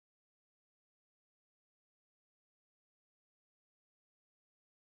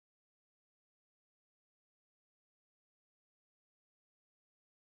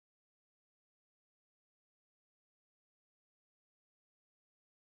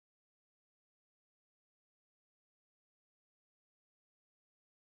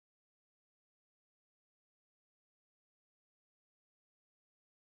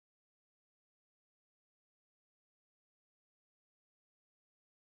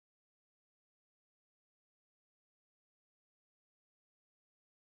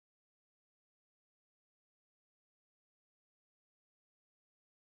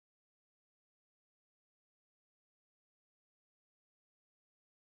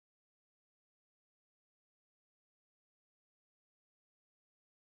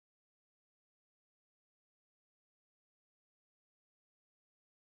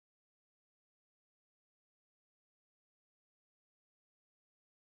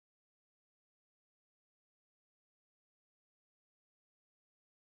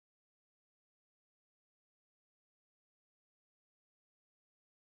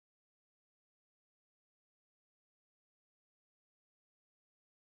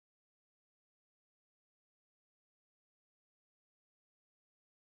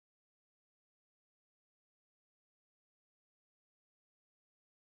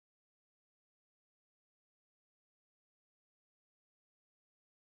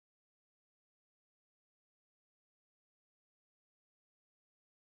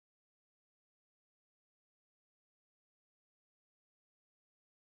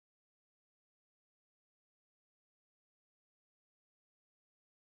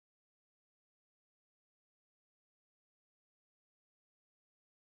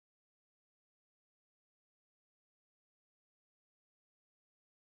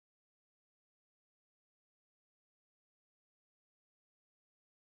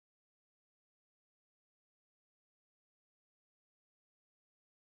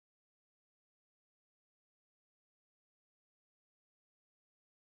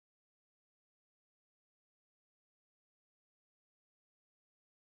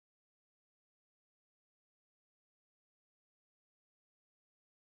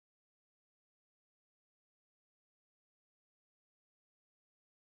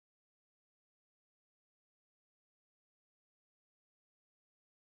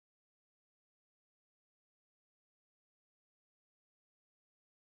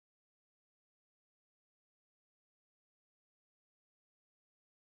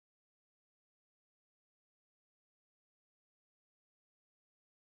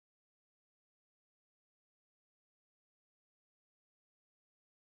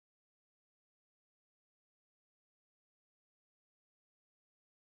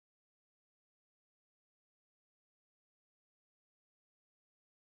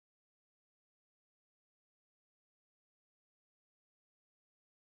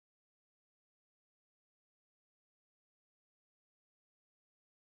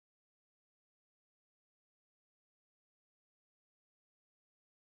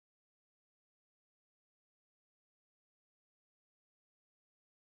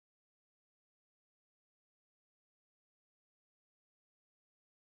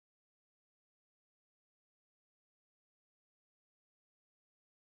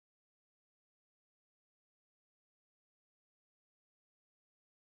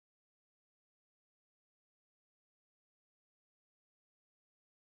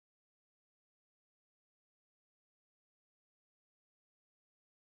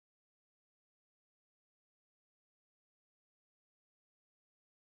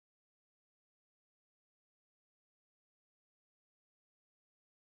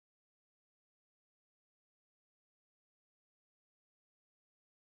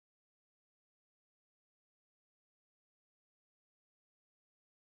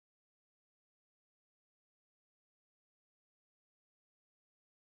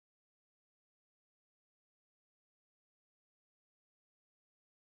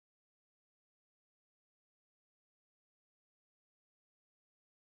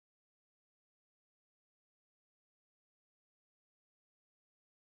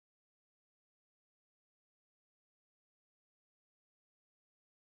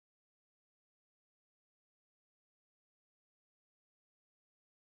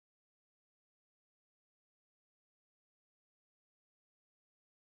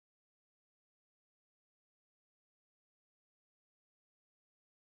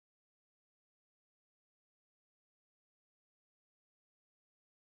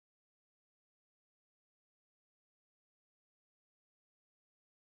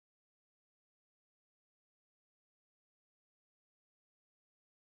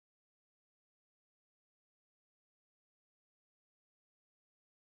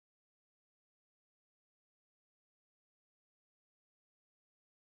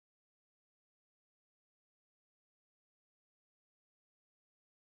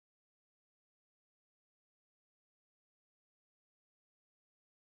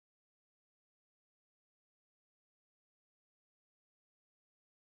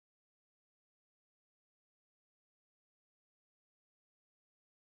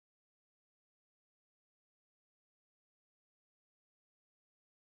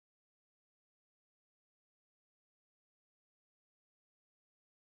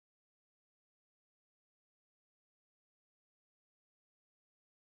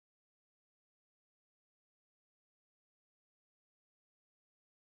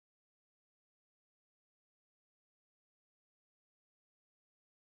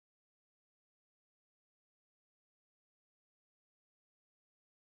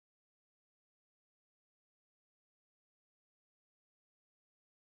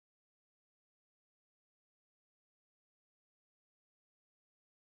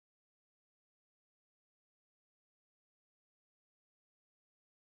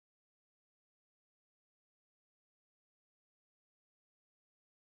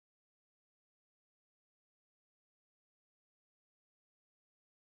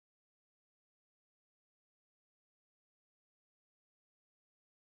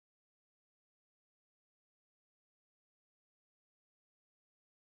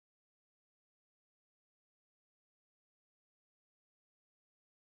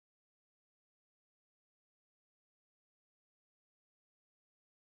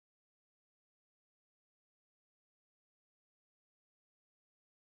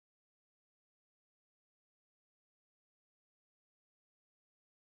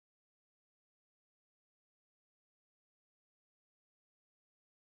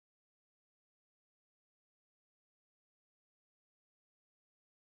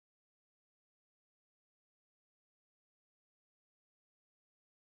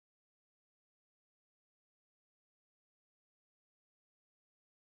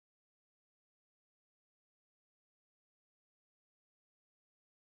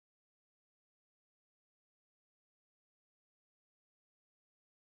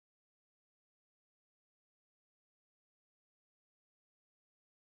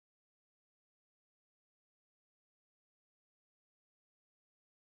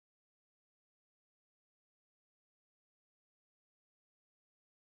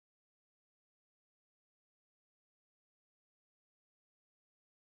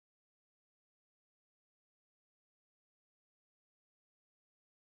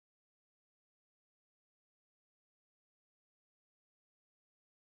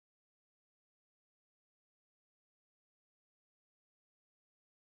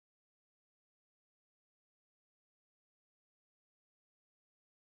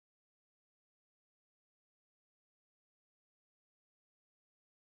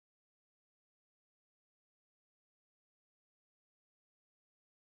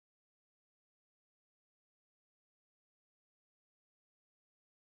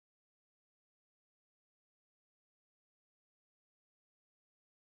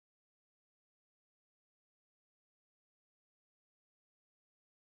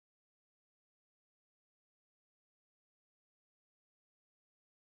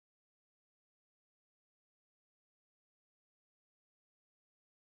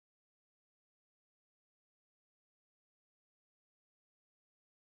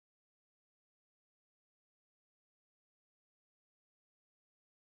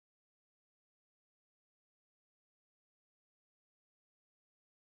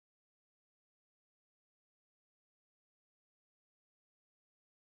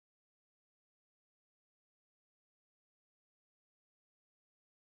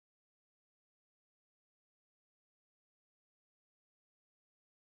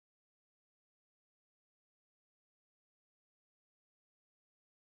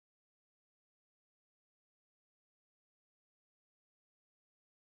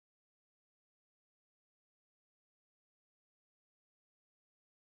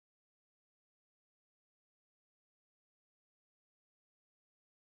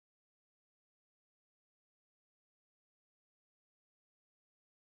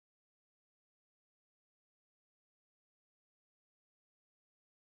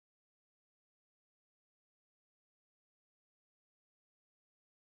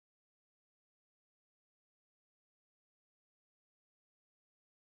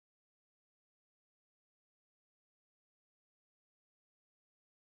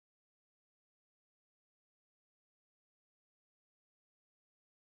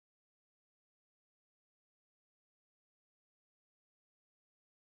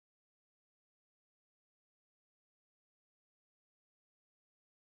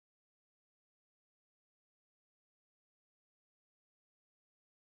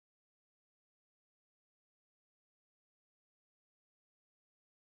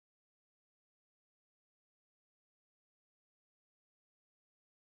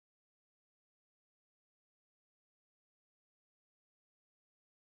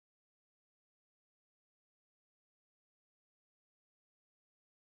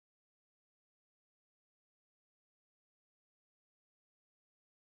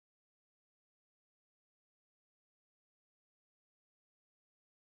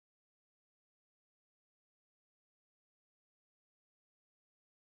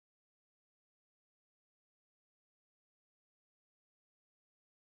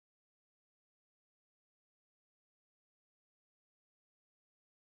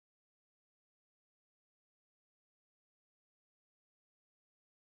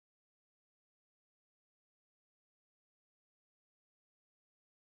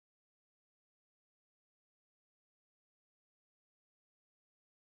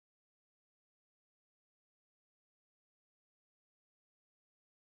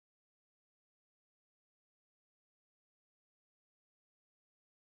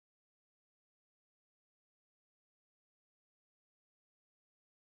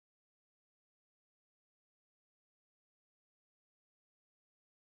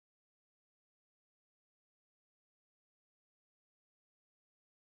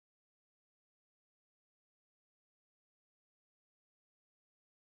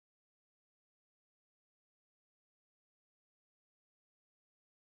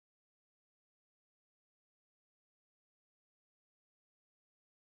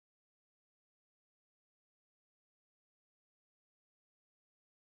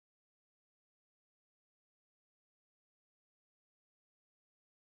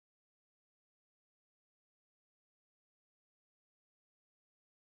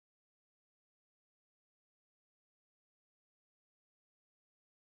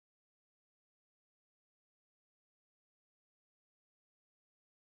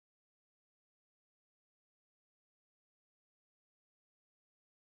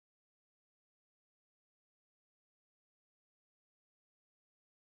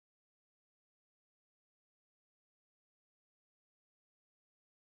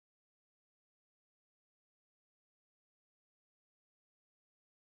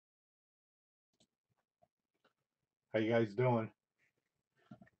How you guys doing?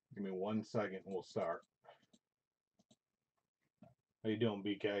 Give me 1 second and we'll start. How you doing,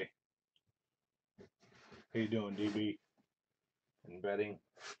 BK? How you doing, DB? And betting?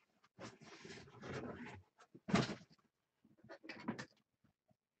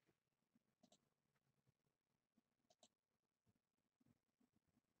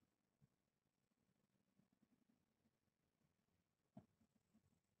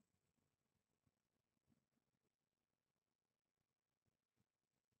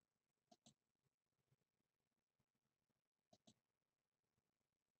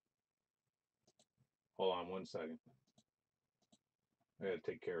 Hold on 1 second. I gotta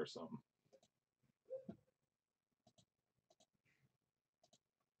take care of something.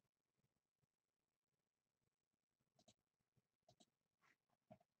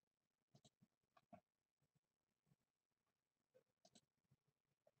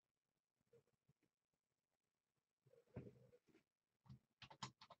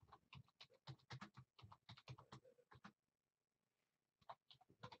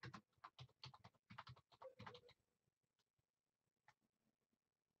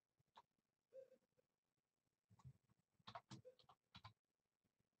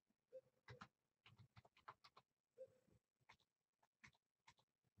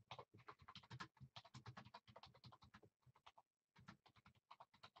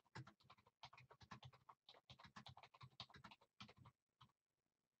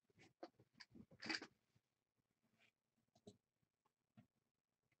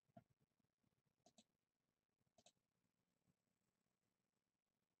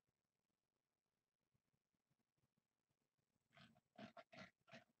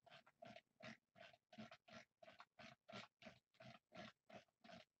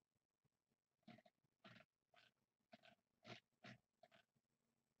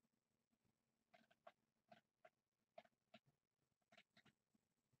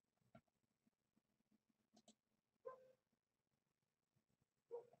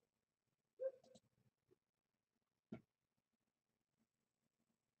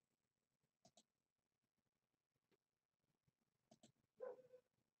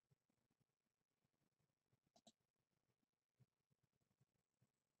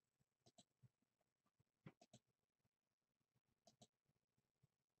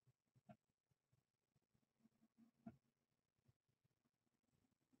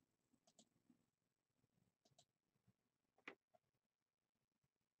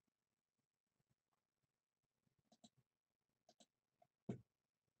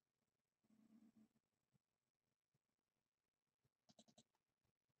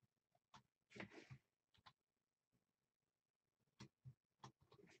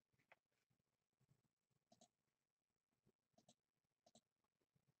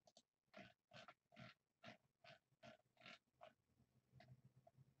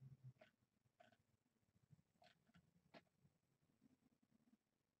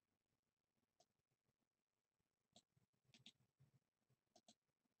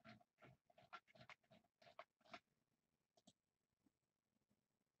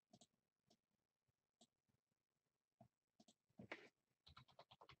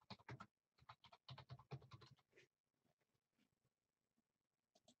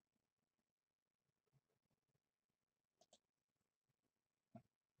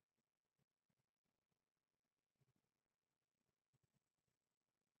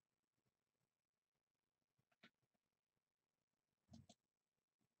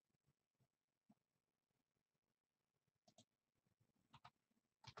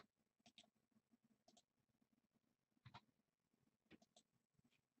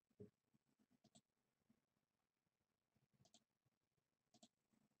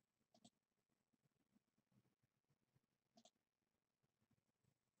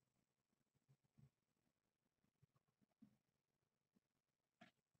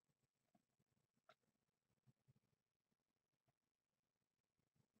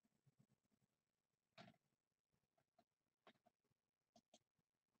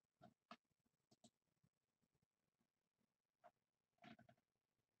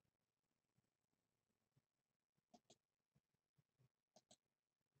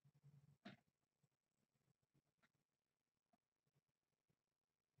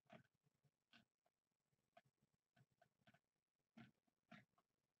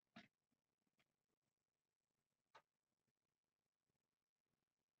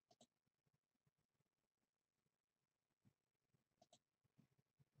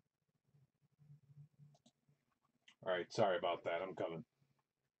 All right, sorry about that. I'm coming.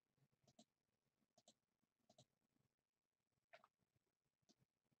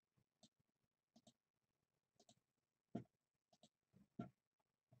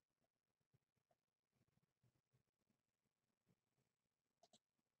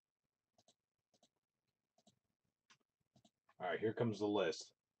 Alright, here comes the list.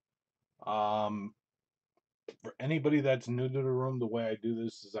 For anybody that's new to the room, the way I do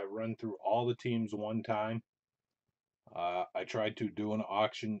this is I run through all the teams one time. I tried to do an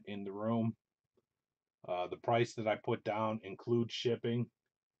auction in the room. The price that I put down includes shipping.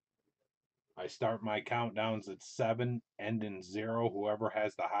 I start my countdowns at 7, end in 0. Whoever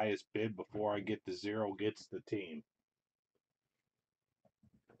has the highest bid before I get to 0 gets the team.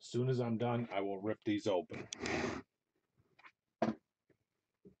 As soon as I'm done, I will rip these open.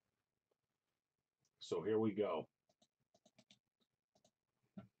 So here we go.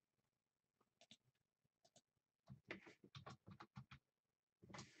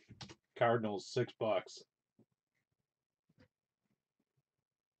 Cardinals, $6.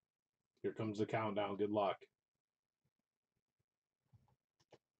 Here comes the countdown. Good luck.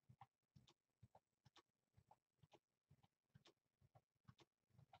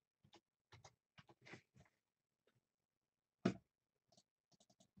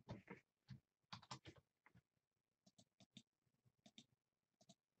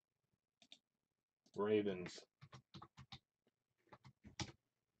 Ravens.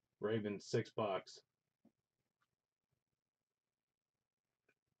 Ravens, $6.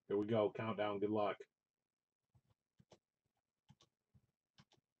 Here we go. Countdown. Good luck.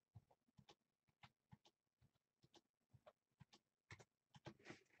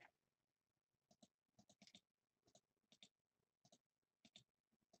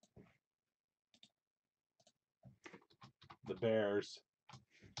 The Bears,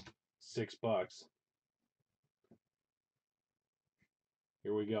 $6.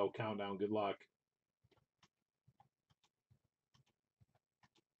 Here we go. Countdown. Good luck.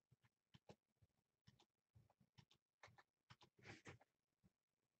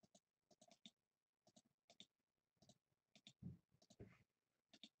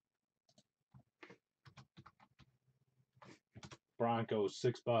 Broncos,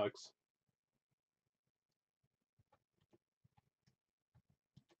 $6.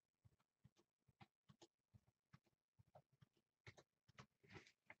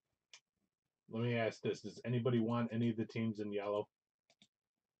 Let me ask this. Does anybody want any of the teams in yellow?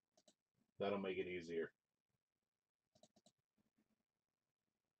 That'll make it easier.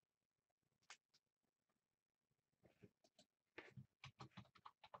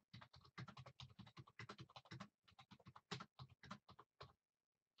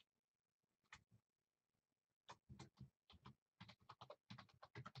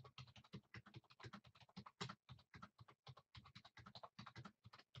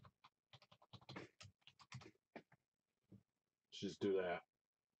 Let's just do that.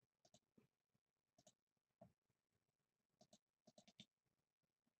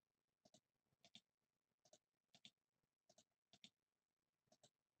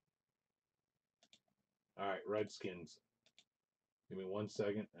 All right, Redskins. Give me 1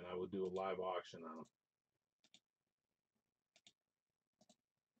 second, and I will do a live auction on them.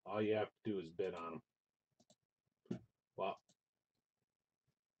 All you have to do is bid on them. Well,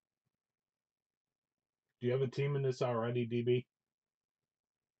 do you have a team in this already, DB?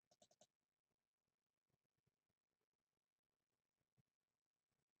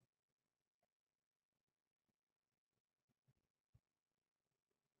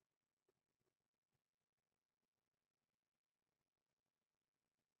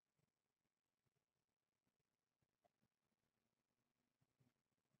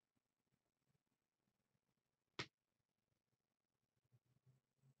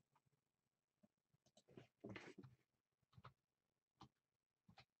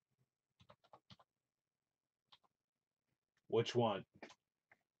 Which one?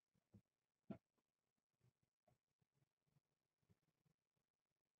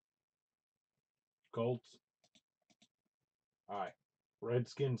 Colts? All right.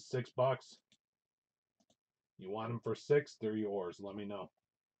 Redskins, $6. You want them for 6? They're yours. Let me know.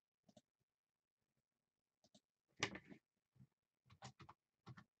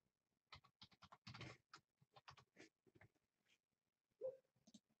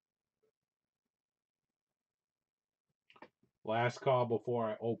 Last call before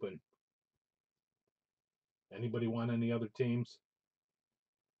I open. Anybody want any other teams?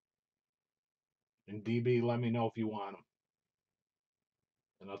 And DB, let me know if you want them.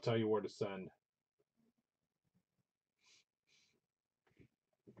 And I'll tell you where to send.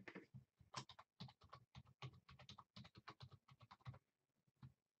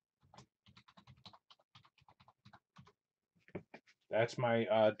 That's my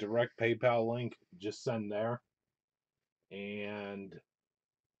direct PayPal link. Just send there. And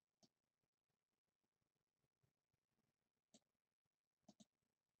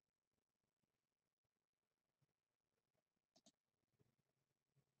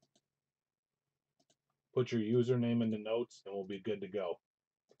put your username in the notes and we'll be good to go.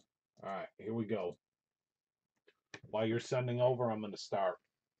 All right, here we go. While you're sending over, I'm going to start.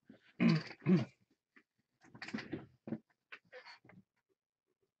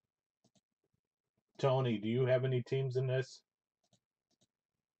 Tony, do you have any teams in this?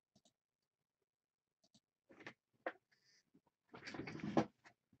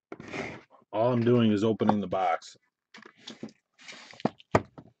 All I'm doing is opening the box.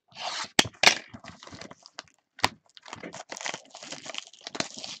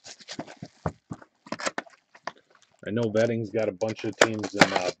 I know Vetting's got a bunch of teams in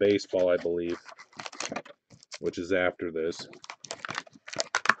baseball, I believe, which is after this.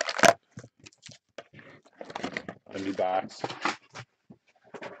 Empty box.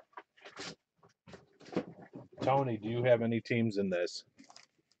 Tony, do you have any teams in this?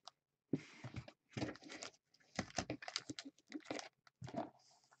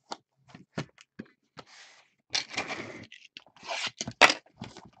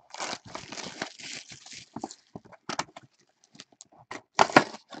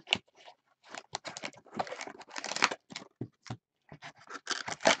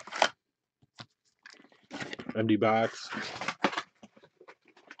 Empty box.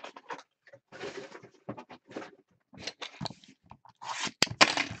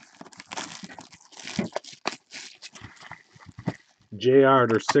 JR,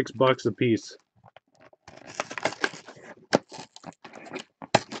 they're $6 a piece.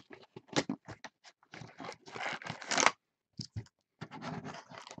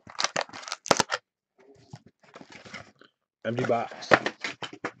 Empty box.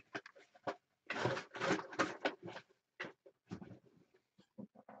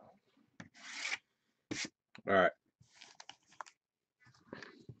 All right.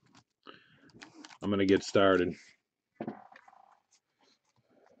 I'm going to get started.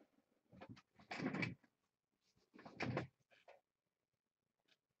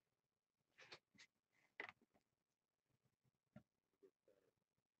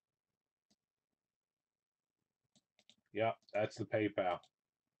 Yep, that's the PayPal.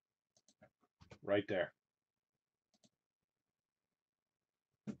 Right there.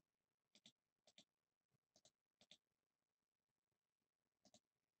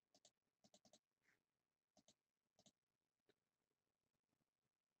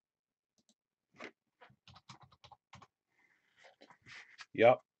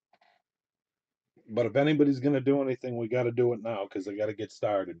 Yep. But if anybody's going to do anything, we got to do it now because I got to get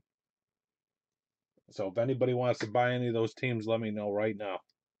started. So if anybody wants to buy any of those teams, let me know right now.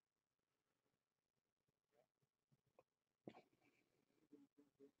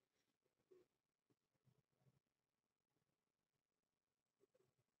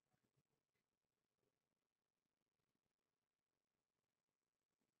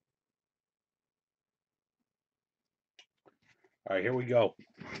 All right, here we go.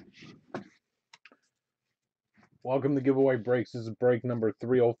 Welcome to Giveaway Breaks. This is break number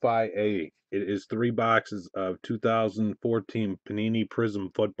 305A. It is 3 boxes of 2014 Panini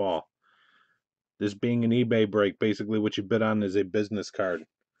Prizm football. This being an eBay break, basically what you bid on is a business card.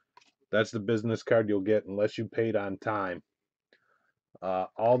 That's the business card you'll get unless you paid on time.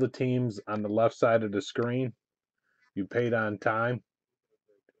 All the teams on the left side of the screen, you paid on time.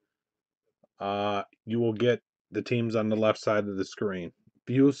 You will get the teams on the left side of the screen.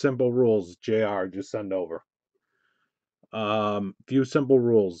 Few simple rules, JR, just send over. Few simple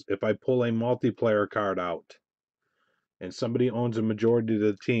rules. If I pull a multiplayer card out and somebody owns a majority of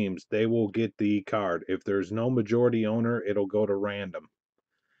the teams, they will get the card. If there's no majority owner, it'll go to random.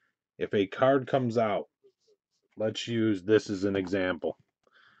 If a card comes out, let's use this as an example,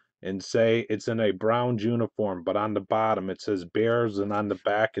 and say it's in a Browns uniform, but on the bottom it says Bears and on the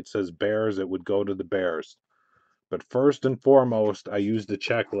back it says Bears, it would go to the Bears. But first and foremost, I use the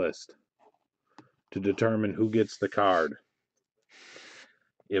checklist to determine who gets the card.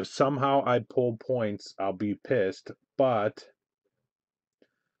 If somehow I pull points, I'll be pissed, but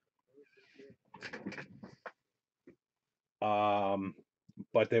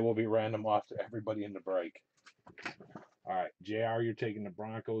they will be random off to everybody in the break. All right, JR, you're taking the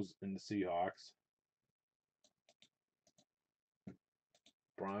Broncos and the Seahawks.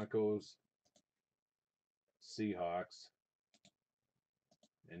 Broncos, Seahawks.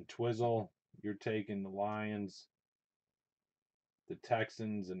 And Twizzle, you're taking the Lions, the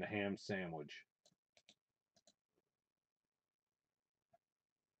Texans, and the ham sandwich.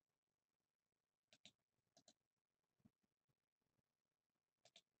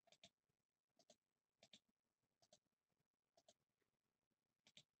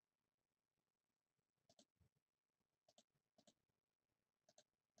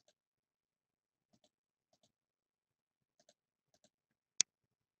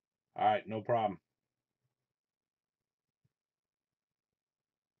 All right, no problem.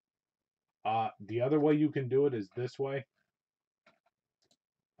 The other way you can do it is this way.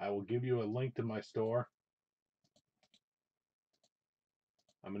 I will give you a link to my store.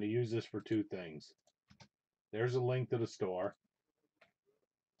 I'm going to use this for two things. There's a link to the store.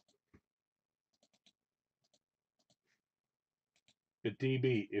 But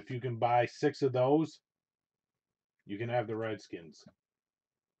DB, if you can buy 6 of those, you can have the Redskins.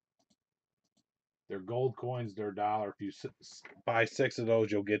 They're gold coins, they're $1. If you buy 6 of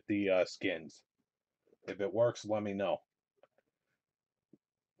those, you'll get the skins. If it works, let me know.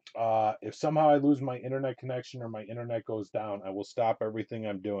 If somehow I lose my internet connection or my internet goes down, I will stop everything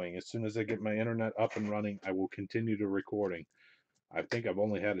I'm doing. As soon as I get my internet up and running, I will continue the recording. I think I've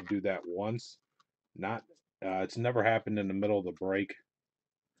only had to do that once. Not, it's never happened in the middle of the break.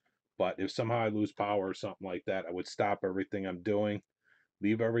 But if somehow I lose power or something like that, I would stop everything I'm doing,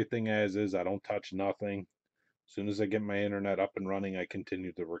 leave everything as is. I don't touch nothing. As soon as I get my internet up and running, I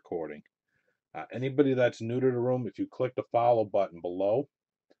continue the recording. Anybody that's new to the room, if you click the follow button below,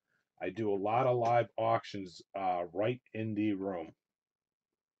 I do a lot of live auctions right in the room.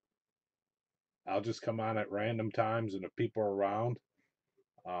 I'll just come on at random times, and if people are around,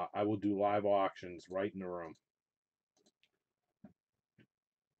 I will do live auctions right in the room.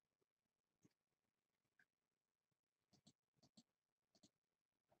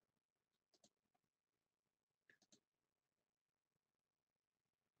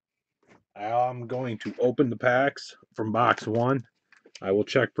 I'm going to open the packs from box 1. I will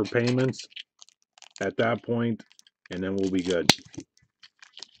check for payments at that point, and then we'll be good.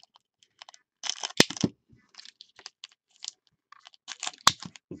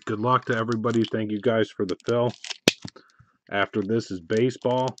 Good luck to everybody. Thank you guys for the fill. After this is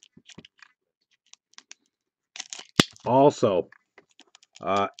baseball. Also,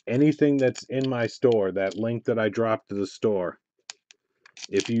 anything that's in my store, that link that I dropped to the store,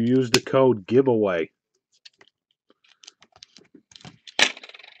 if you use the code giveaway,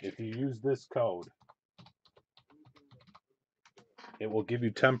 if you use this code, it will give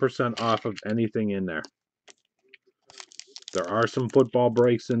you 10% off of anything in there. There are some football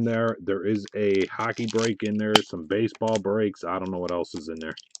breaks in there. There is a hockey break in there, some baseball breaks. I don't know what else is in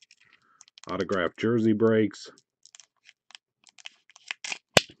there. Autographed jersey breaks.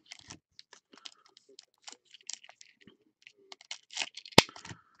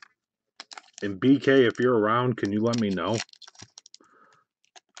 And BK, if you're around, can you let me know?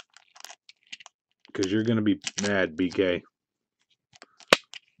 Because you're going to be mad, BK.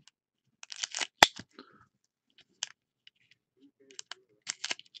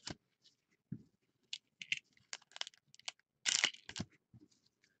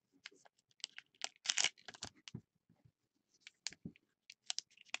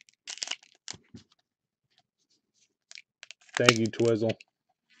 Thank you, Twizzle.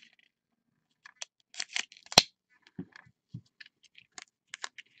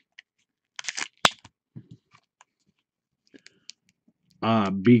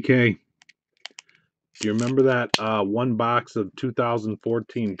 BK, do you remember that one box of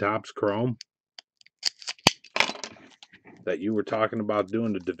 2014 Topps Chrome that you were talking about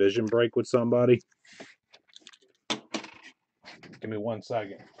doing the division break with somebody? Give me 1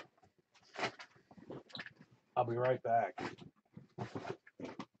 second. I'll be right back.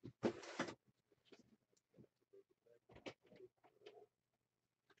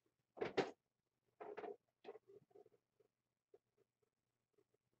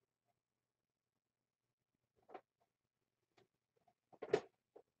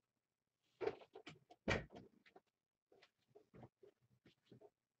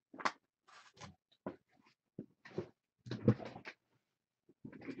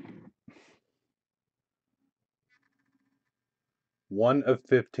 One of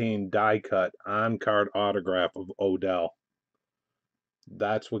 15 die cut on card autograph of Odell.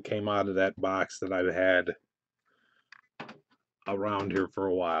 That's what came out of that box that I've had around here for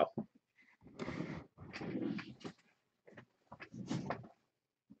a while.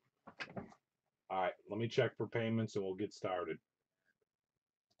 All right, let me check for payments and we'll get started.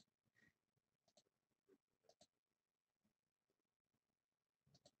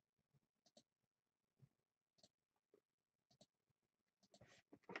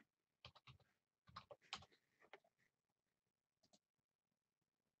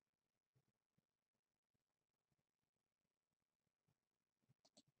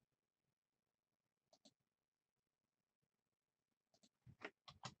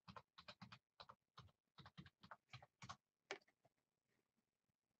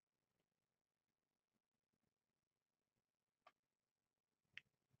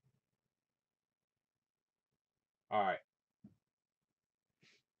 All right.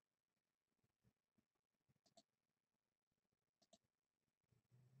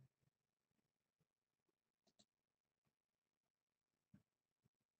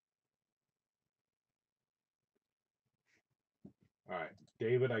 All right.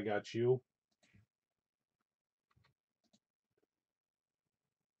 David, I got you.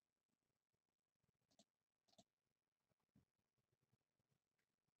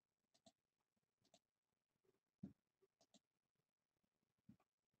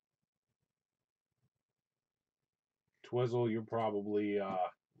 Twizzle, you're probably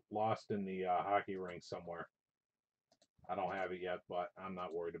lost in the hockey rink somewhere. I don't have it yet, but I'm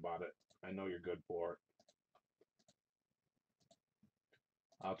not worried about it. I know you're good for it.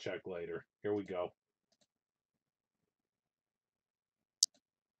 I'll check later. Here we go.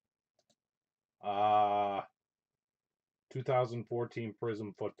 Uh 2014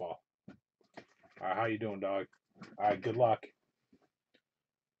 Prizm football. All right, how you doing, dog? All right, good luck.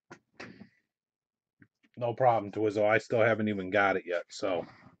 No problem, Twizzle. I still haven't even got it yet, so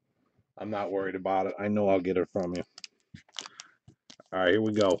I'm not worried about it. I know I'll get it from you. All right, here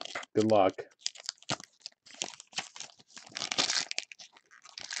we go. Good luck.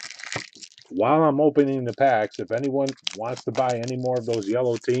 While I'm opening the packs, if anyone wants to buy any more of those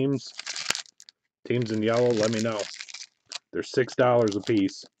yellow teams in yellow, let me know. They're $6 a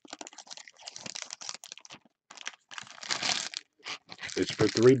piece. It's for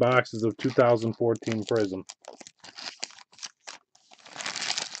 3 boxes of 2014 Prizm.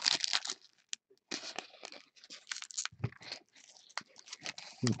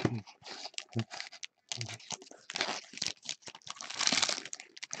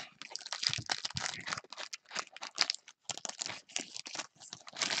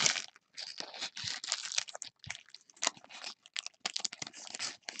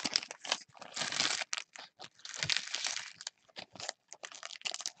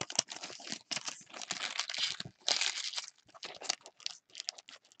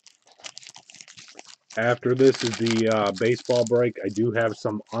 After this is the baseball break. I do have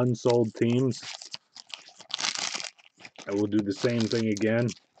some unsold teams. I will do the same thing again.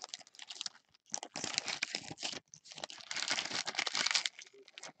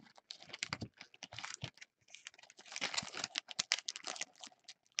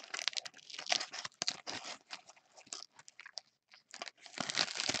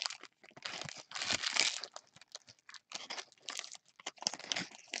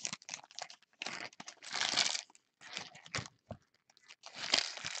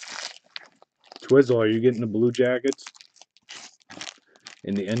 Twizzle, are you getting the Blue Jackets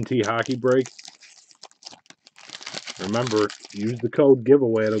in the NT hockey break? Remember, use the code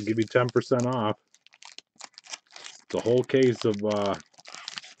giveaway. It'll give you 10% off. It's a whole case of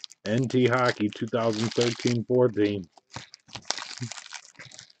NT hockey 2013-14.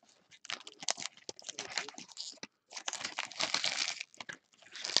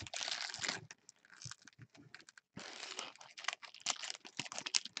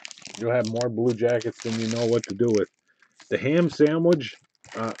 You'll have more Blue Jackets than you know what to do with. The ham sandwich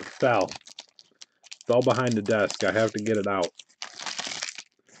fell behind the desk. I have to get it out.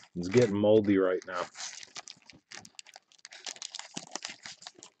 It's getting moldy right now.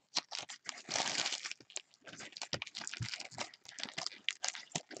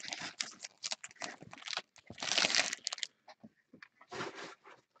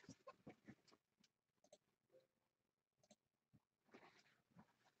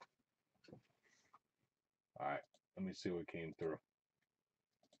 All right, let me see what came through.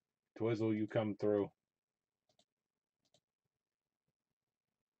 Twizzle, you come through.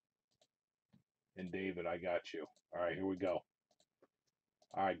 And David, I got you. All right, here we go.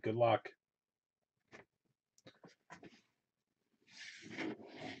 All right, good luck.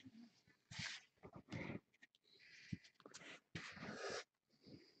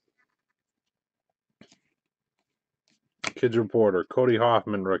 Kids Reporter, Cody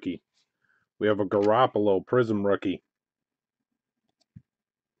Hoffman rookie. We have a Garoppolo Prizm rookie.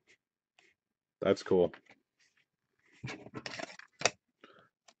 That's cool.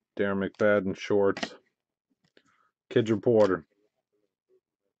 Darren McFadden shorts. Kids Reporter.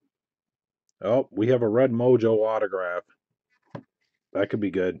 Oh, we have a Red Mojo autograph. That could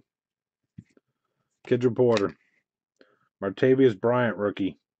be good. Kids Reporter. Martavius Bryant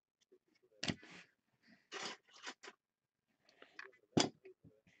rookie.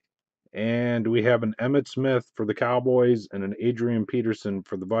 And we have an Emmitt Smith for the Cowboys and an Adrian Peterson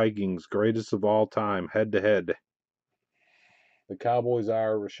for the Vikings. Greatest of all time, head to head. The Cowboys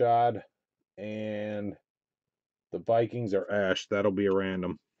are Rashad, and the Vikings are Ash. That'll be a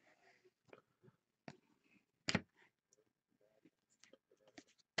random.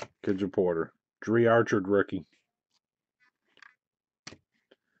 Kids Reporter. Dree Archard rookie.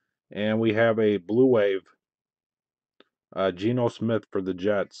 And we have a Blue Wave. Geno Smith for the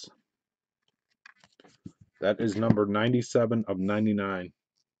Jets. That is number 97 of 99.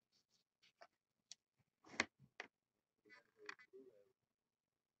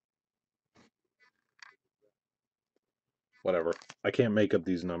 Whatever. I can't make up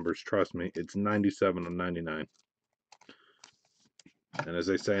these numbers. Trust me. It's 97 of 99. And as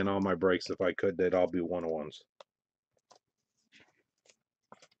they say in all my breaks, if I could, they'd all be 101s.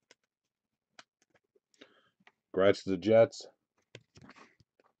 Congrats to the Jets.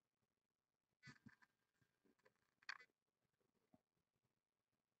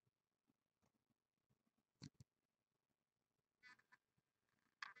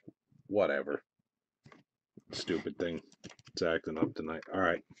 Whatever. Stupid thing. It's acting up tonight. All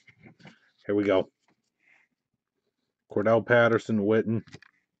right. Here we go. Cordell Patterson, Witten,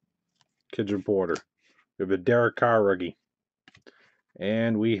 Kids Reporter. We have a Derek Carr rookie.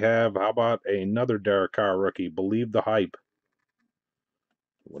 And we have, how about another Derek Carr rookie? Believe the Hype.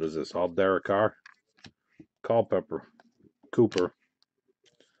 What is this? All Derek Carr? Culpepper. Cooper.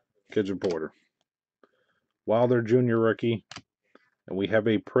 Kids Reporter. Wilder Jr. rookie. And we have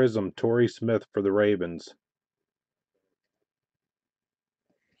a Prizm, Torrey Smith for the Ravens.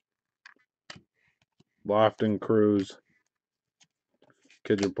 Lofton Cruz.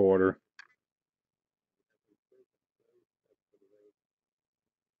 Kids Reporter.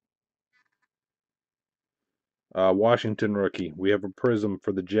 Washington rookie. We have a Prizm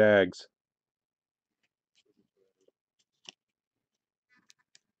for the Jags.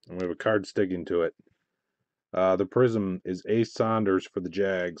 And we have a card sticking to it. The Prizm is Ace Saunders for the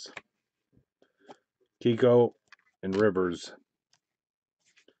Jags. Kiko and Rivers.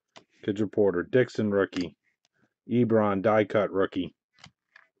 Kids Reporter. Dixon rookie. Ebron die cut rookie.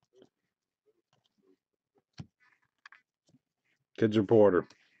 Kids Reporter.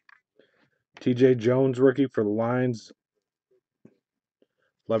 TJ Jones rookie for the Lions.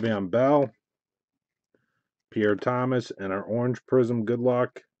 Le'Veon Bell. Pierre Thomas. And our orange Prizm good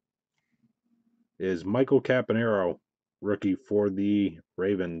luck is Michael Campanaro rookie for the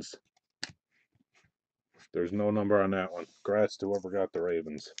Ravens. There's no number on that one. Congrats to whoever got the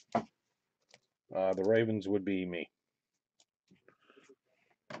Ravens. The Ravens would be me.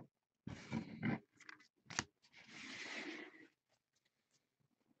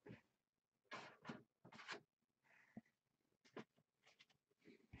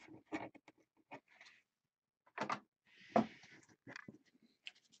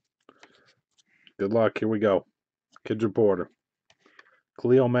 Good luck. Here we go. Kids Reporter.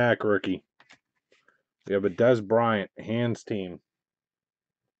 Khalil Mack rookie. We have a Des Bryant hands team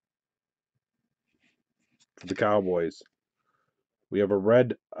for the Cowboys. We have a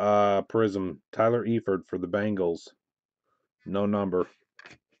red Prizm, Tyler Eifert for the Bengals. No number.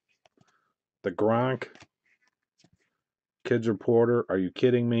 The Gronk. Kids Reporter. Are you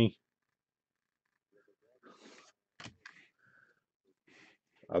kidding me?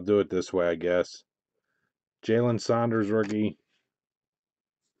 I'll do it this way, I guess. Jalen Saunders rookie.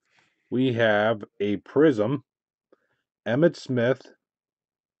 We have a Prizm, Emmitt Smith,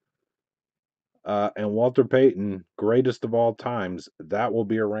 and Walter Payton, greatest of all times. That will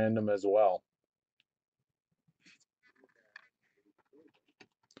be a random as well.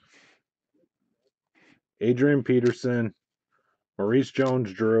 Adrian Peterson, Maurice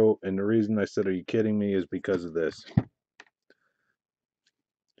Jones-Drew, and the reason I said, are you kidding me, is because of this.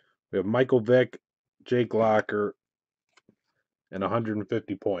 We have Michael Vick, Jake Locker, and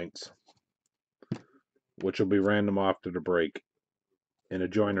 150 points, which will be random after the break, and a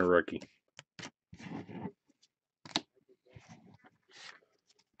Joyner rookie.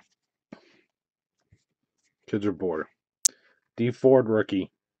 Kids Reporter. D Ford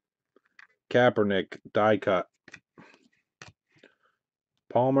rookie. Kaepernick, die cut.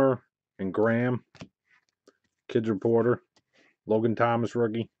 Palmer and Graham. Kids Reporter. Logan Thomas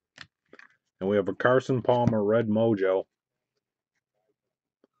rookie. And we have a Carson Palmer red mojo.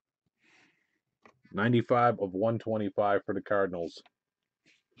 95 of 125 for the Cardinals.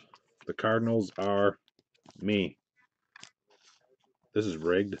 The Cardinals are me. This is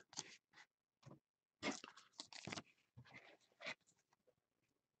rigged.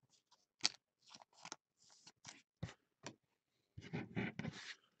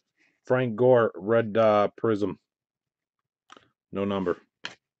 Frank Gore, red Prizm. No number.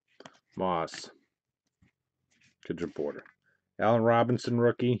 Moss. Kids Reporter. Allen Robinson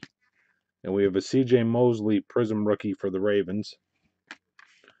rookie. And we have a CJ Mosley Prizm rookie for the Ravens.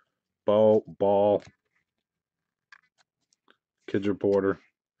 Ball. Kids Reporter.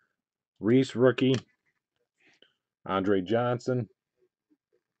 Reese rookie. Andre Johnson.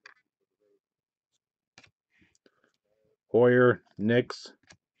 Hoyer, Knicks.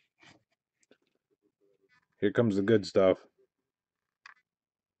 Here comes the good stuff.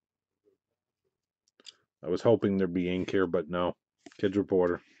 I was hoping there'd be ink here, but no. Kids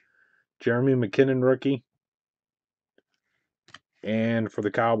Reporter. Jeremy McKinnon rookie. And for the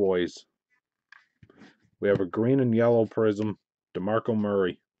Cowboys, we have a green and yellow Prizm, DeMarco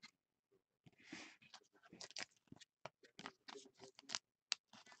Murray.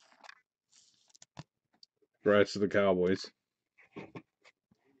 Congrats to the Cowboys.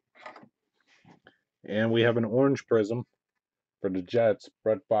 And we have an orange Prizm for the Jets,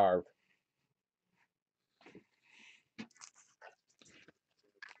 Brett Favre.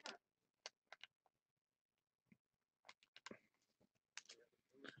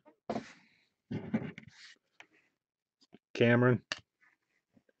 Cameron.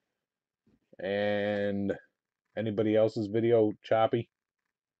 And anybody else's video choppy?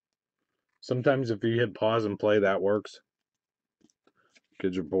 Sometimes if you hit pause and play, that works.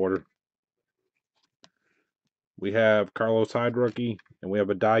 Kids Reporter. We have Carlos Hyde rookie, and we have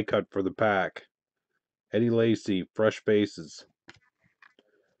a die cut for the pack. Eddie Lacy, fresh bases.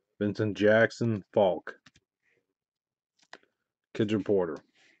 Vincent Jackson, Falk. Kids Reporter.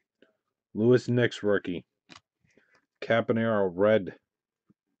 Lewis Nix rookie. Caponero red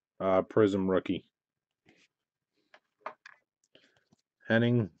Prizm rookie.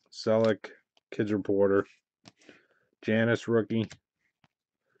 Henning, Selleck, Kids Reporter. Janis rookie.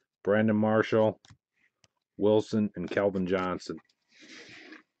 Brandon Marshall, Wilson, and Calvin Johnson.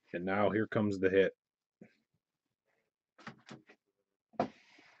 And now here comes the hit.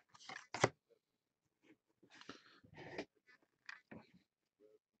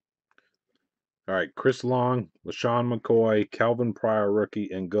 All right, Chris Long, LaShawn McCoy, Calvin Pryor rookie,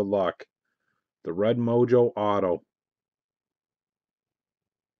 and good luck. The Red Mojo Auto.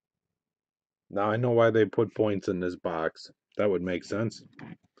 Now I know why they put points in this box. That would make sense.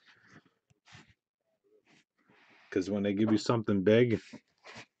 Because when they give you something big,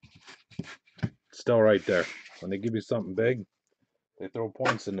 it's still right there. When they give you something big, they throw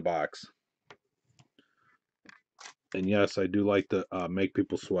points in the box. And yes, I do like to make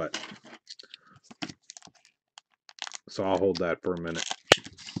people sweat. So I'll hold that for a minute.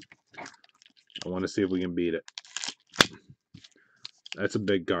 I want to see if we can beat it. That's a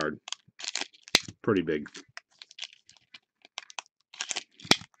big card. Pretty big.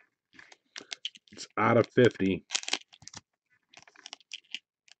 It's out of 50.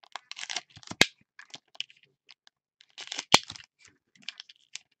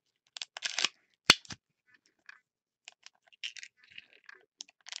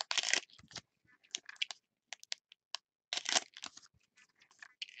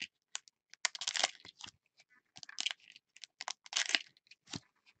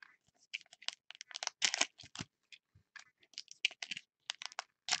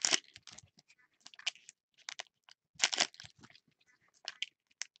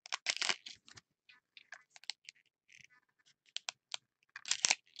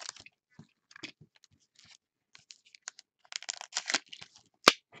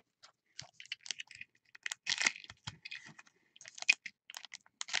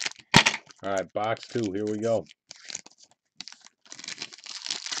 All right, box 2. Here we go.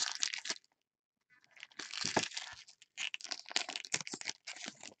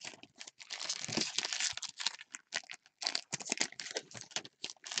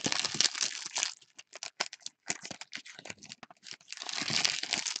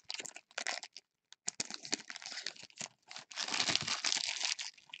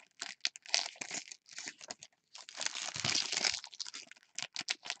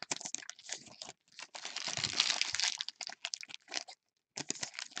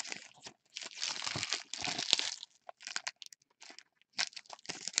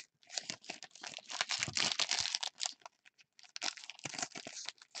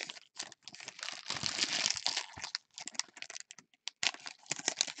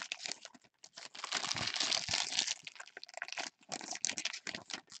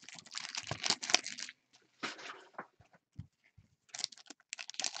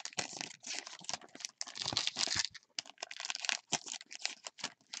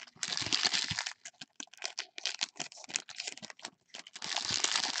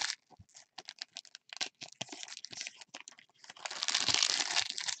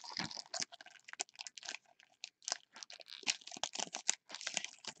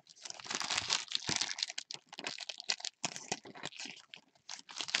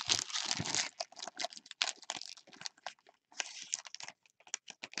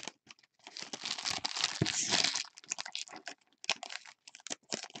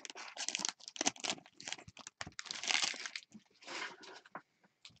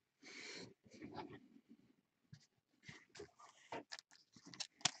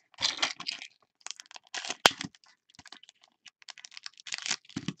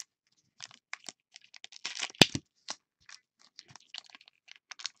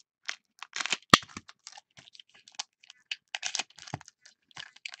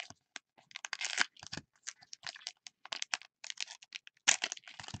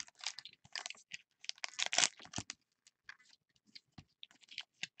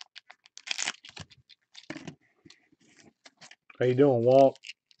 How you doing, Walt?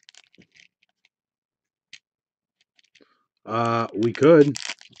 We could,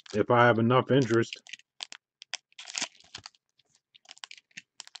 if I have enough interest.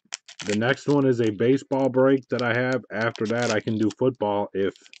 The next one is a baseball break that I have. After that, I can do football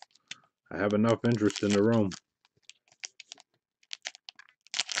if I have enough interest in the room.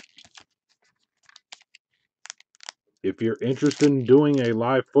 If you're interested in doing a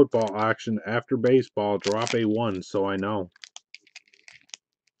live football auction after baseball, drop a 1 so I know.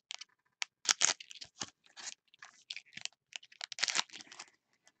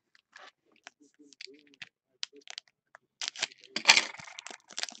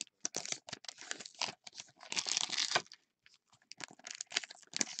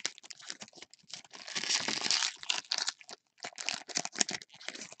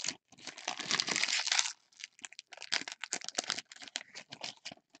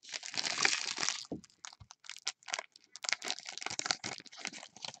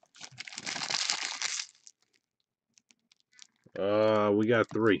 We got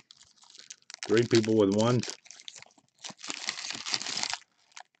 3. 3 people with 1.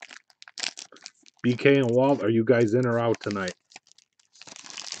 BK and Walt, are you guys in or out tonight?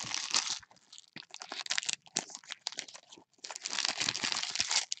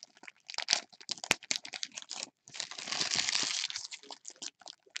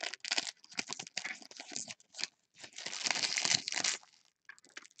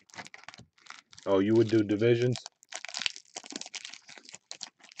 Oh, you would do divisions?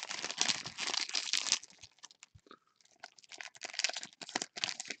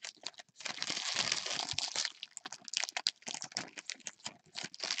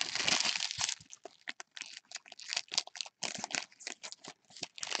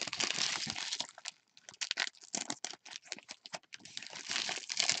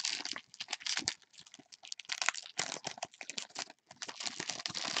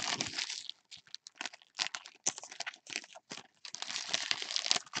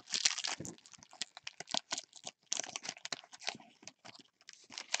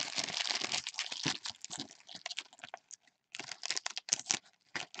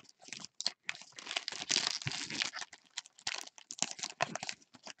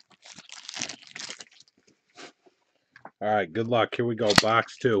 All right, good luck. Here we go.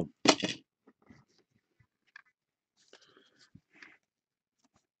 Box 2.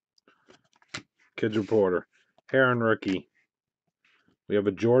 Kids Reporter. Heron rookie. We have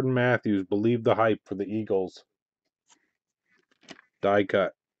a Jordan Matthews, Believe the Hype for the Eagles. Die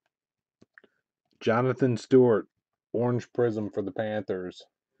cut. Jonathan Stewart, Orange Prizm for the Panthers.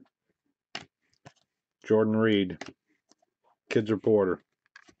 Jordan Reed, Kids Reporter.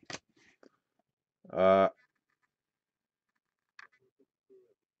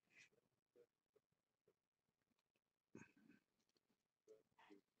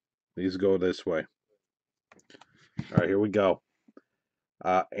 These go this way. All right, here we go.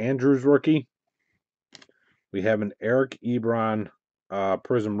 Andrews rookie. We have an Eric Ebron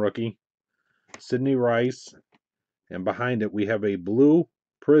Prizm rookie. Sidney Rice. And behind it, we have a blue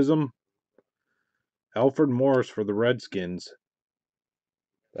Prizm. Alfred Morris for the Redskins.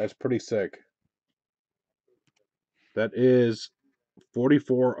 That's pretty sick. That is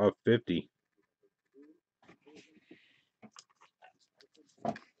 44 of 50.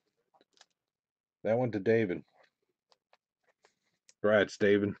 That went to David. Congrats,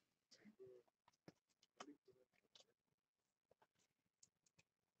 David.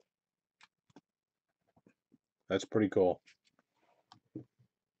 That's pretty cool.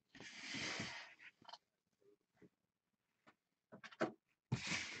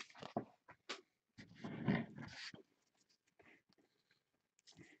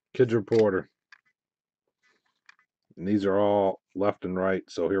 Kids Reporter. And these are all left and right.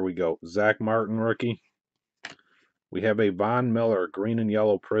 So here we go. Zach Martin, rookie. We have a Von Miller, green and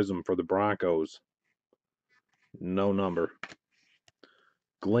yellow Prizm for the Broncos. No number.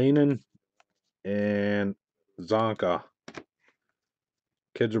 Gleanon and Zonka.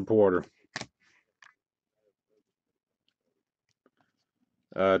 Kids Reporter.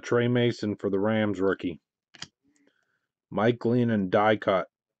 Trey Mason for the Rams, rookie. Mike Gleanon, die cut.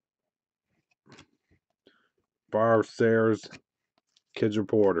 Bar Sayers, Kids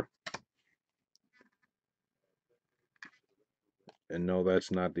Reporter. And no,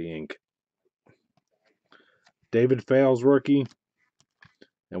 that's not the ink. David Fales, rookie.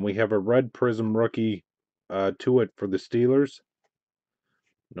 And we have a red Prizm rookie to it for the Steelers.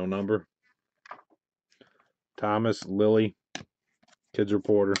 No number. Thomas Lilly, Kids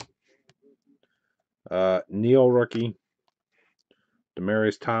Reporter. Neal rookie.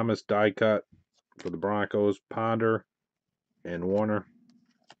 Demarius Thomas, die cut for the Broncos. Ponder. and Warner.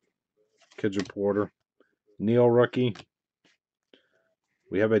 Kids Reporter. Neil rookie.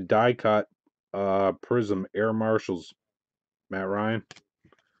 We have a die cut Prizm Air Marshals. Matt Ryan.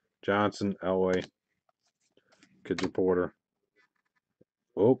 Johnson, Elway. Kids Reporter.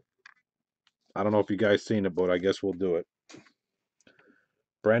 Oh, I don't know if you guys seen it, but I guess we'll do it.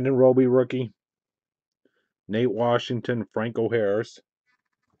 Brandon Roby rookie. Nate Washington, Franco Harris.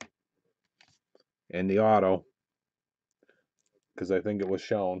 And the auto, because I think it was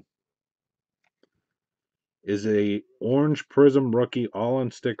shown, is a orange Prizm rookie all-on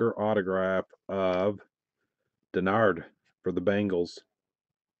sticker autograph of Denard for the Bengals.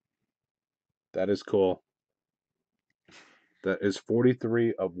 That is cool. That is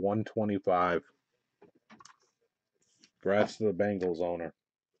 43 of 125. Congrats to the Bengals owner.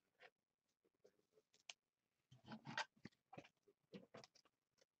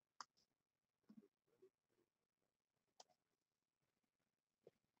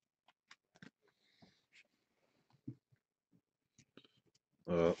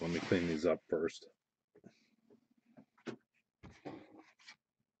 Let me clean these up first.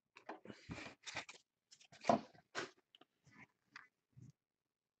 All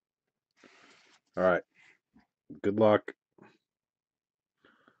right. Good luck.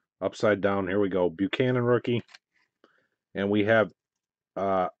 Upside down. Here we go. Buchanan rookie. And we have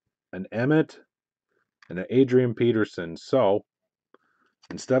an Emmett and an Adrian Peterson. So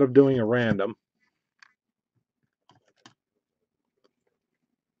instead of doing a random,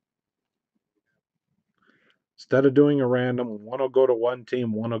 one will go to one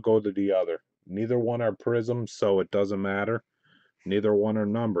team, one will go to the other. Neither one are Prizms, so it doesn't matter. Neither one are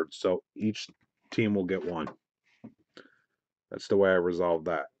numbered, so each team will get one. That's the way I resolved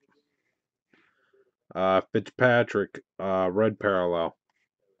that. Fitzpatrick, red parallel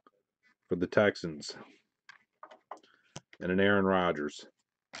for the Texans. And an Aaron Rodgers.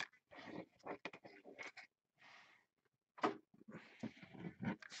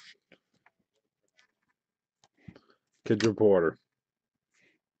 Kids Reporter.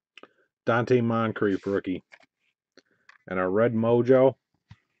 Dante Moncrief, rookie. And our red mojo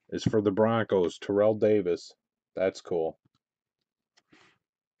is for the Broncos, Terrell Davis. That's cool.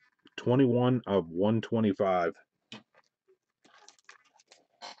 21 of 125.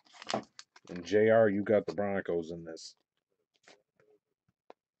 And JR, you got the Broncos in this.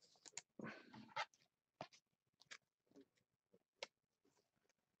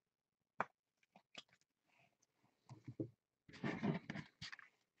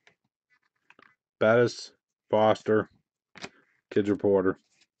 Bettis, Foster, Kids Reporter.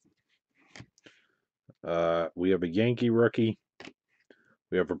 We have a Yankee rookie.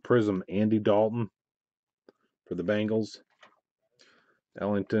 We have a Prizm, Andy Dalton for the Bengals.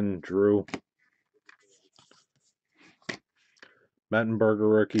 Ellington, Drew.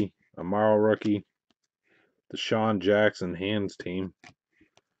 Mettenberger rookie. Amaro rookie. The Sean Jackson Hands team.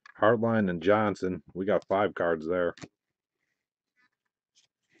 Hartline and Johnson. We got 5 cards there.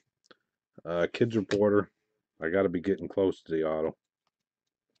 Kids Reporter. I got to be getting close to the auto.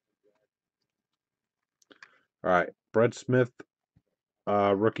 All right. Brett Smith,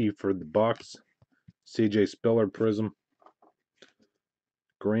 rookie for the Bucks. CJ Spiller Prizm.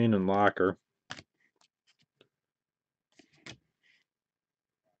 Green and Locker.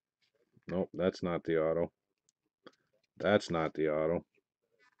 Nope, that's not the auto. That's not the auto.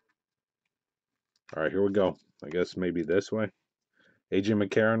 All right, here we go. I guess maybe this way. AJ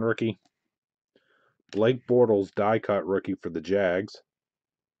McCarron rookie. Blake Bortles die cut rookie for the Jags.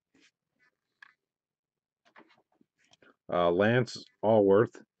 Lance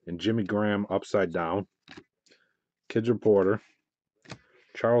Allworth and Jimmy Graham upside down. Kids Reporter.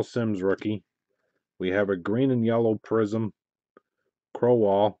 Charles Sims rookie. We have a green and yellow Prizm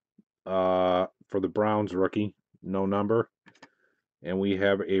Crowell for the Browns rookie, no number. And we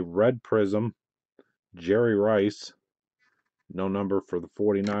have a red Prizm Jerry Rice, no number for the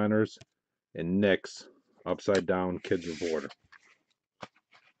 49ers. And Knicks upside down Kids Reporter.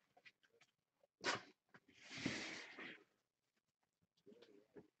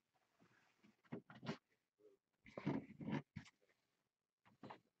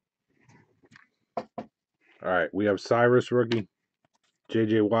 All right, we have Cyrus rookie,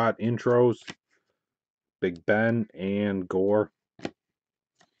 J.J. Watt intros, Big Ben and Gore.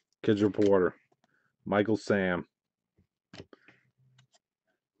 Kids Reporter, Michael Sam.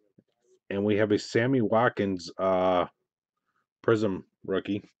 And we have a Sammy Watkins Prizm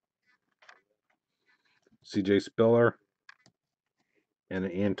rookie, C.J. Spiller,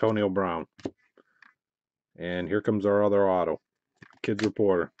 and Antonio Brown. And here comes our other auto, Kids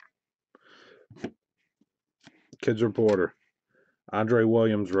Reporter. Kids Reporter, Andre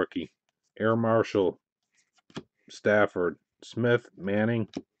Williams, rookie. Air Marshall, Stafford. Smith, Manning,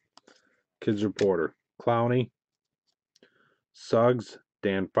 Kids Reporter. Clowney, Suggs,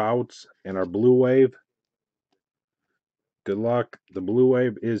 Dan Fouts, and our Blue Wave. Good luck. The Blue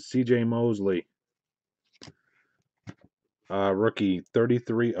Wave is C.J. Mosley. Rookie,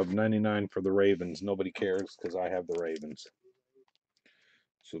 33 of 99 for the Ravens. Nobody cares because I have the Ravens.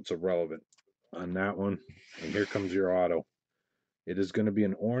 So it's irrelevant on that one. And here comes your auto. It is going to be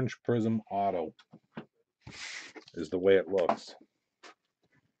an orange Prizm auto, is the way it looks.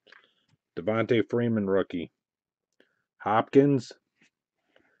 Devontae Freeman, rookie. Hopkins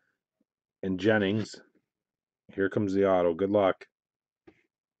and Jennings. Here comes the auto. Good luck.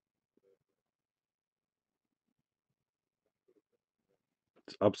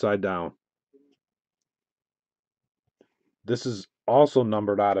 It's upside down. This is also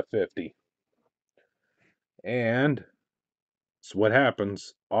numbered out of 50. And it's what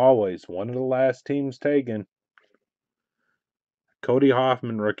happens always. One of the last teams taken. Cody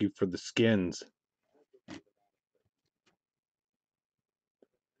Hoffman, rookie for the Skins.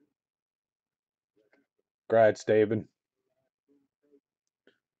 Congrats, David.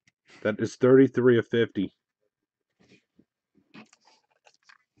 That is 33 of 50.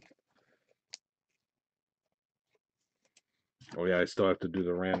 Oh yeah, I still have to do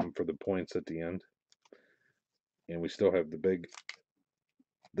the random for the points at the end. And we still have the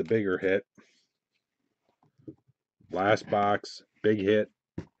bigger hit. Last box, big hit,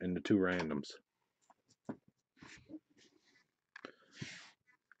 and the two randoms.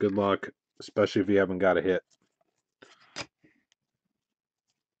 Good luck, especially if you haven't got a hit.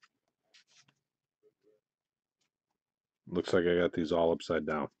 Looks like I got these all upside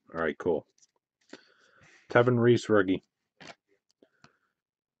down. All right, cool. Tevin Reese, rookie.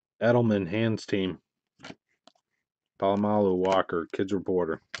 Edelman, Hands team. Palomalu, Walker, Kids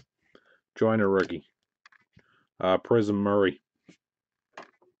Reporter. Joyner, rookie. Prizm, Murray.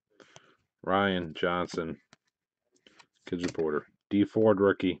 Ryan Johnson, Kids Reporter. D Ford,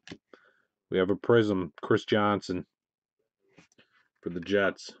 rookie. We have a Prizm, Chris Johnson for the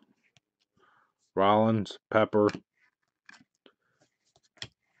Jets. Rollins, Pepper.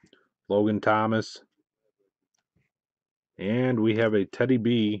 Logan Thomas. And we have a Teddy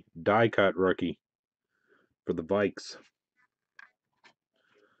B die cut rookie for the Vikes.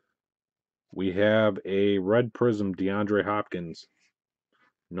 We have a red Prizm DeAndre Hopkins.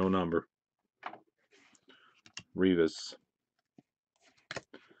 No number. Revis.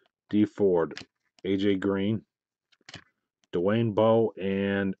 D Ford. AJ Green. Dwayne Bowe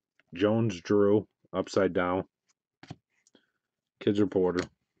and Jones Drew upside down. Kids Reporter.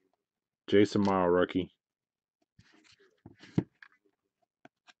 Jason Morrow rookie.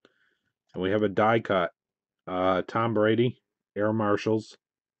 And we have a die cut. Tom Brady. Air Marshals.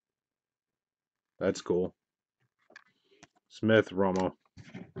 That's cool. Smith, Romo.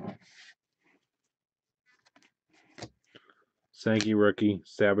 Sankey rookie.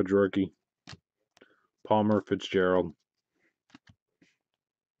 Savage rookie. Palmer, Fitzgerald.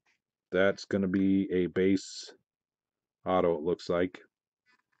 That's going to be a base auto, it looks like.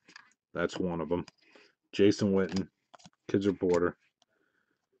 That's one of them. Jason Witten, Kids Reporter.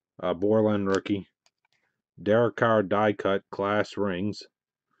 Borland rookie. Derek Carr die cut, class rings.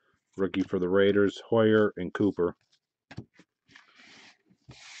 Rookie for the Raiders. Hoyer and Cooper.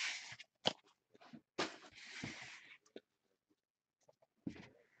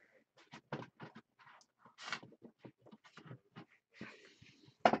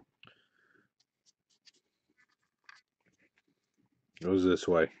 Goes this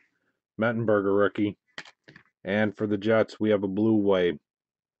way. Mettenberger rookie. And for the Jets, we have a blue wave.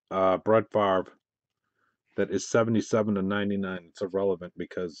 Brett Favre. That is 77 to 99. It's irrelevant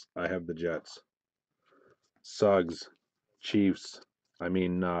because I have the Jets. Suggs. Chiefs.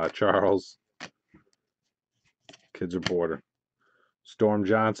 Charles. Kids Reporter. Storm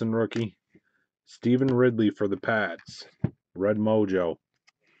Johnson rookie. Stephen Ridley for the Pats. Red Mojo.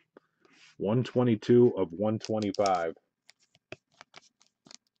 122 of 125.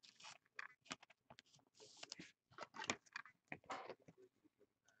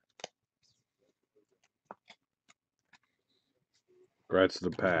 Congrats to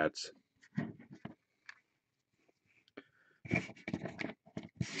the Pats.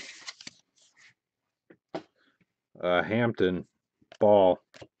 Hampton. Ball.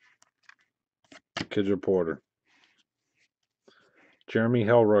 Kids Reporter. Jeremy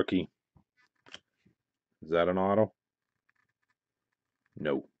Hill rookie. Is that an auto?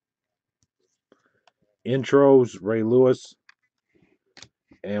 No. Intros, Ray Lewis.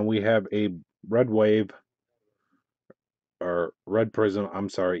 And we have a red wave, or Red Prism, I'm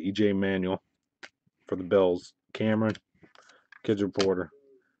sorry, EJ Manuel for the Bills. Cameron, Kids Reporter.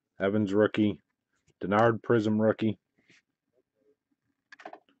 Evans rookie. Denard Prism rookie.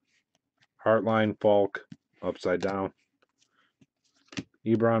 Heartline Falk, upside down.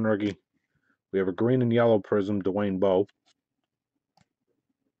 Ebron rookie. We have a green and yellow Prism, Dwayne Bowe.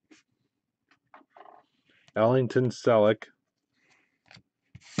 Ellington Selleck.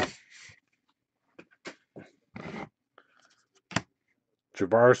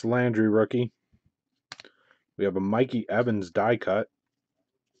 Javaris Landry rookie. We have a Mikey Evans die cut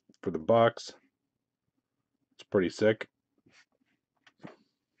for the Bucks. It's pretty sick.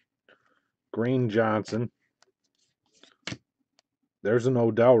 Green Johnson. There's an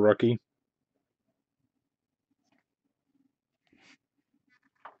Odell rookie.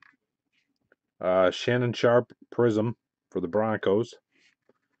 Shannon Sharp Prism for the Broncos.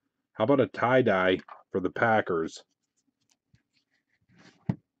 How about a tie-dye for the Packers?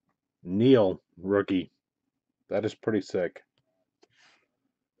 Neal rookie. That is pretty sick.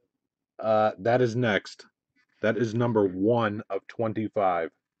 That is next. That is number 1 of 25.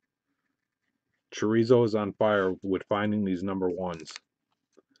 Chorizo is on fire with finding these number 1s.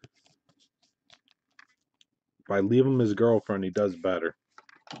 If I leave him his girlfriend, he does better.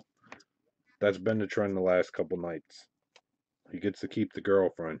 That's been the trend the last couple nights. He gets to keep the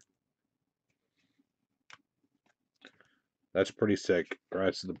girlfriend. That's pretty sick.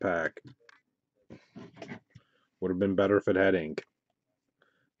 Congrats to the pack. Would have been better if it had ink.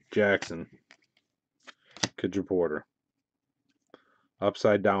 Jackson. Kids Reporter.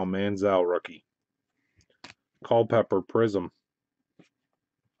 Upside down Manziel rookie. Culpepper Prism.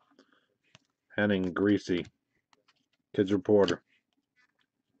 Henning Greasy. Kids Reporter.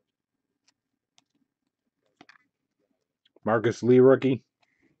 Marcus Lee rookie.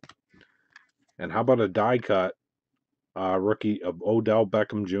 And how about a die cut rookie of Odell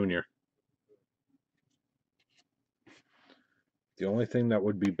Beckham Jr.? The only thing that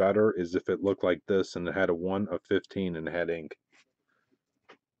would be better is if it looked like this and it had a 1 of 15 and it had ink.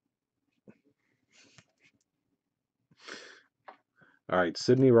 All right,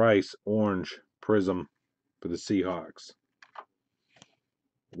 Sidney Rice, orange, Prism for the Seahawks.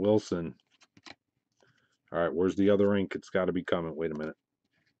 Wilson. All right, where's the other ink? It's got to be coming. Wait a minute.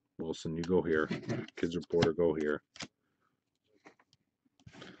 Wilson, you go here. Kids Reporter, go here.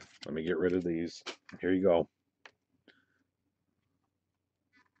 Let me get rid of these. Here you go.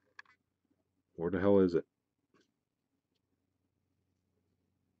 Where the hell is it?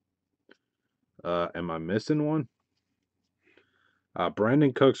 Am I missing one?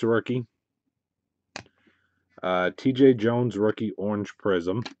 Brandon Cooks rookie. TJ Jones rookie orange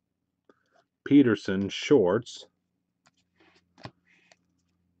Prism. Peterson shorts.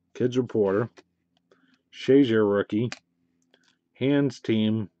 Kids Reporter. Shazier rookie. Hands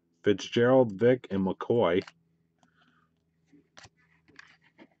team. Fitzgerald, Vick, and McCoy.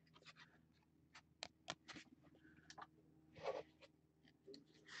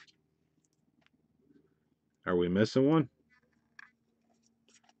 Are we missing one?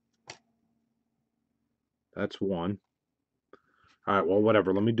 That's one. All right, well,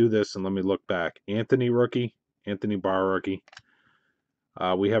 whatever. Let me do this and let me look back. Anthony rookie. Anthony Barr rookie.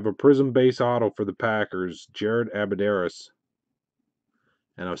 We have a Prism base auto for the Packers. Jared Abadaris.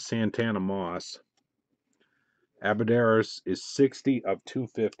 And a Santana Moss. Abadaris is 60 of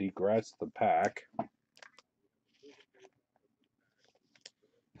 250. Congrats to the pack.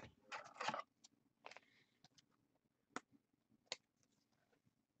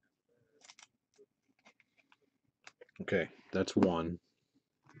 Okay, that's one.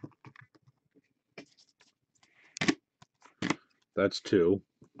 That's two.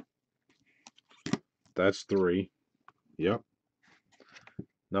 That's three. Yep.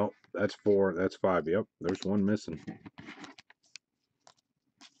 No, that's four. That's five. Yep, there's one missing.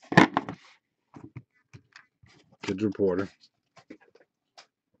 Kids Reporter.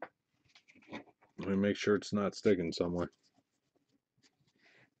 Let me make sure it's not sticking somewhere.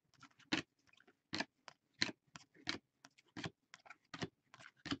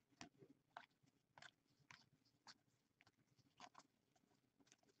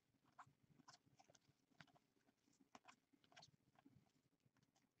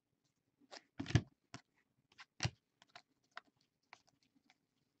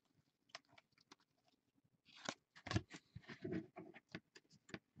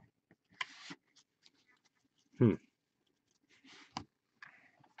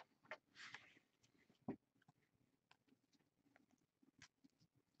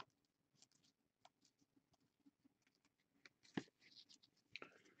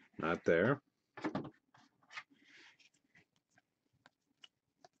 Not there.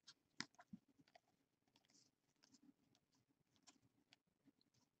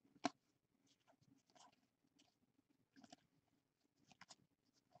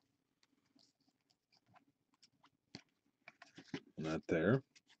 Not there.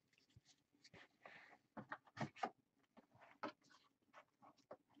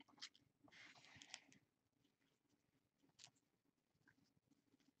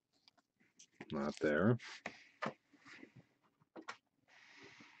 Not there.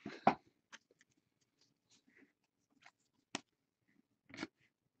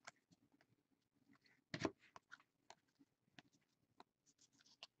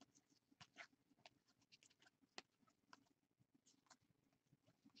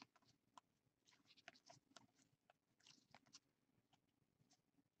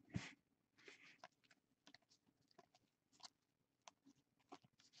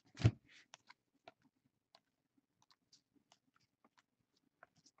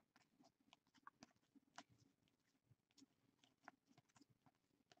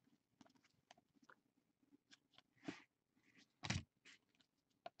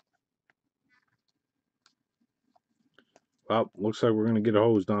 Well, looks like we're going to get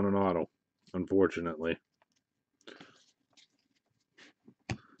hosed on an auto, unfortunately.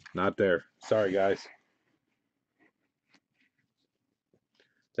 Not there. Sorry, guys.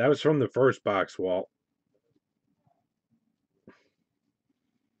 That was from the first box, Walt.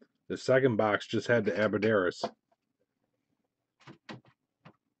 The second box just had the Aberderis.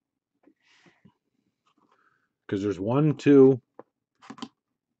 Because there's 1, 2,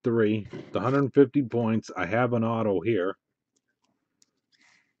 3. The 150 points. I have an auto here.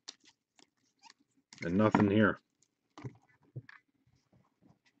 And nothing here.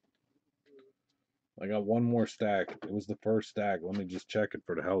 I got one more stack. It was the first stack. Let me just check it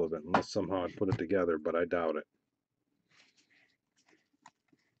for the hell of it. Unless somehow I put it together, but I doubt it.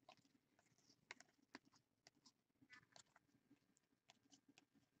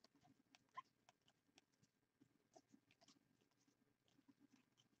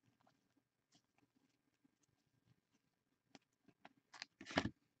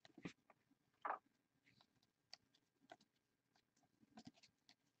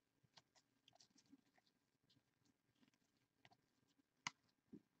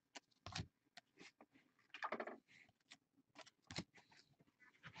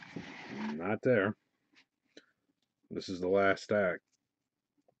 Not there. This is the last stack.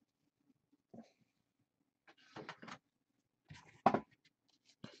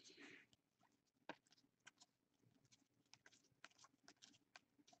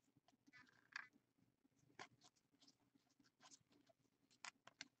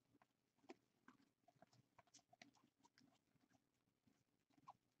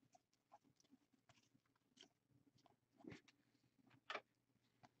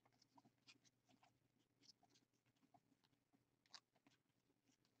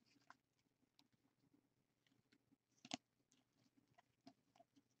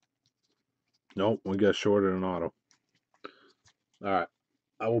 Nope, we got shorted an auto. Alright.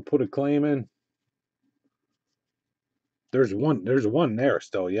 I will put a claim in. There's one there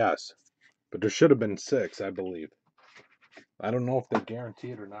still, yes. But there should have been 6, I believe. I don't know if they guarantee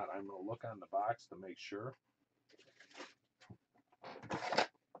it or not. I'm going to look on the box to make sure.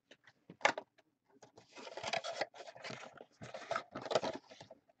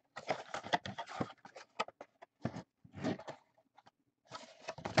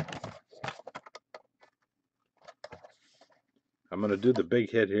 I'm going to do the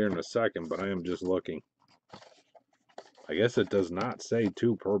big hit here in a second, but I am just looking. I guess it does not say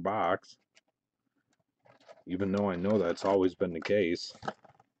 2 per box. Even though I know that's always been the case.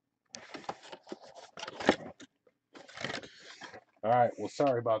 Alright, well,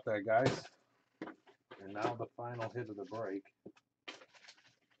 sorry about that, guys. And now the final hit of the break.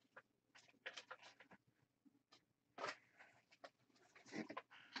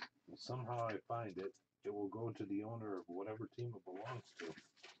 If somehow I find it, it will go to the owner of whatever team it belongs to.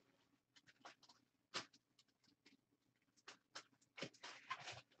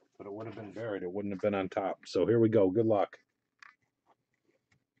 But it would have been buried. It wouldn't have been on top. So here we go. Good luck.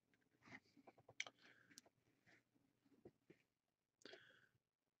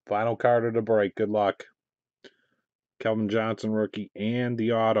 Final card of the break. Good luck. Kelvin Johnson rookie and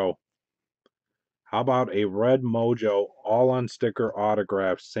the auto. How about a red mojo all on sticker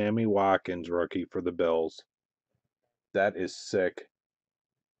autograph Sammy Watkins rookie for the Bills? That is sick.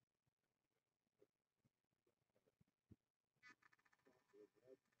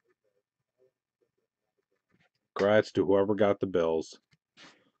 Congrats to whoever got the Bills.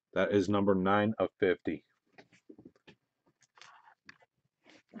 That is number 9 of 50.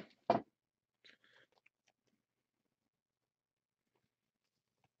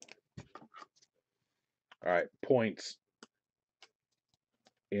 All right, points.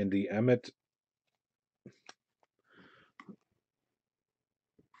 Andy Emmett.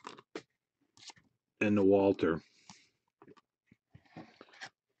 and the Walter.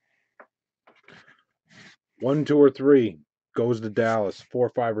 1, 2, or 3 goes to Dallas. 4,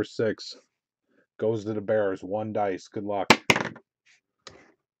 5, or 6 goes to the Bears. 1 dice. Good luck.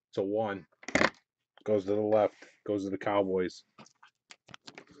 It's a 1. Goes to the left. Goes to the Cowboys.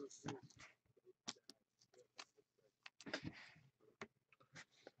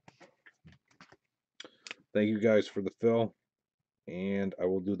 Thank you guys for the fill. And I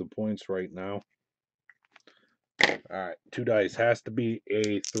will do the points right now. Alright, 2 dice. Has to be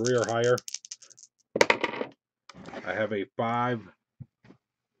a 3 or higher. I have a 5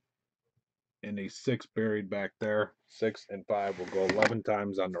 and a 6 buried back there. 6 and 5 will go 11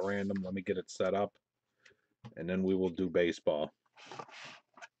 times on the random. Let me get it set up. And then we will do baseball.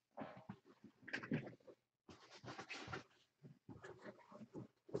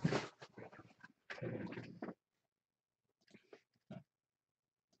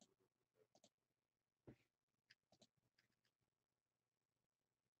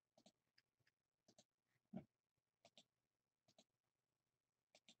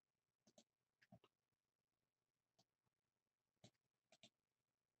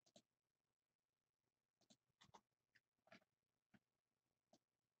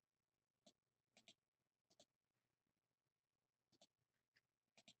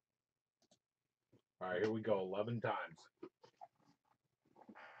 Alright, here we go. 11 times.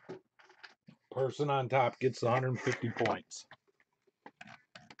 Person on top gets 150 points.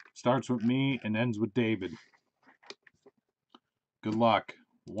 Starts with me and ends with David. Good luck.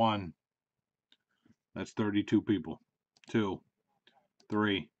 1. That's 32 people. 2,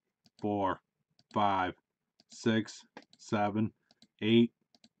 3, 4, 5, 6, 7, 8,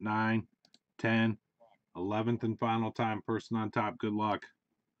 9, 10. 11th and final time. Person on top. Good luck.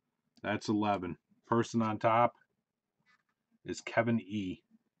 That's 11. Person on top is Kevin E.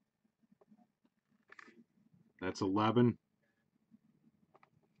 That's 11.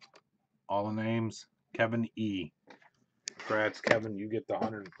 All the names. Kevin E. Congrats, Kevin. You get the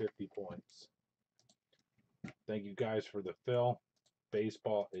 150 points. Thank you guys for the fill.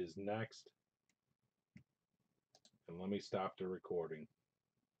 Baseball is next. And let me stop the recording.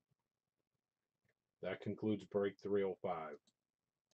 That concludes break 305.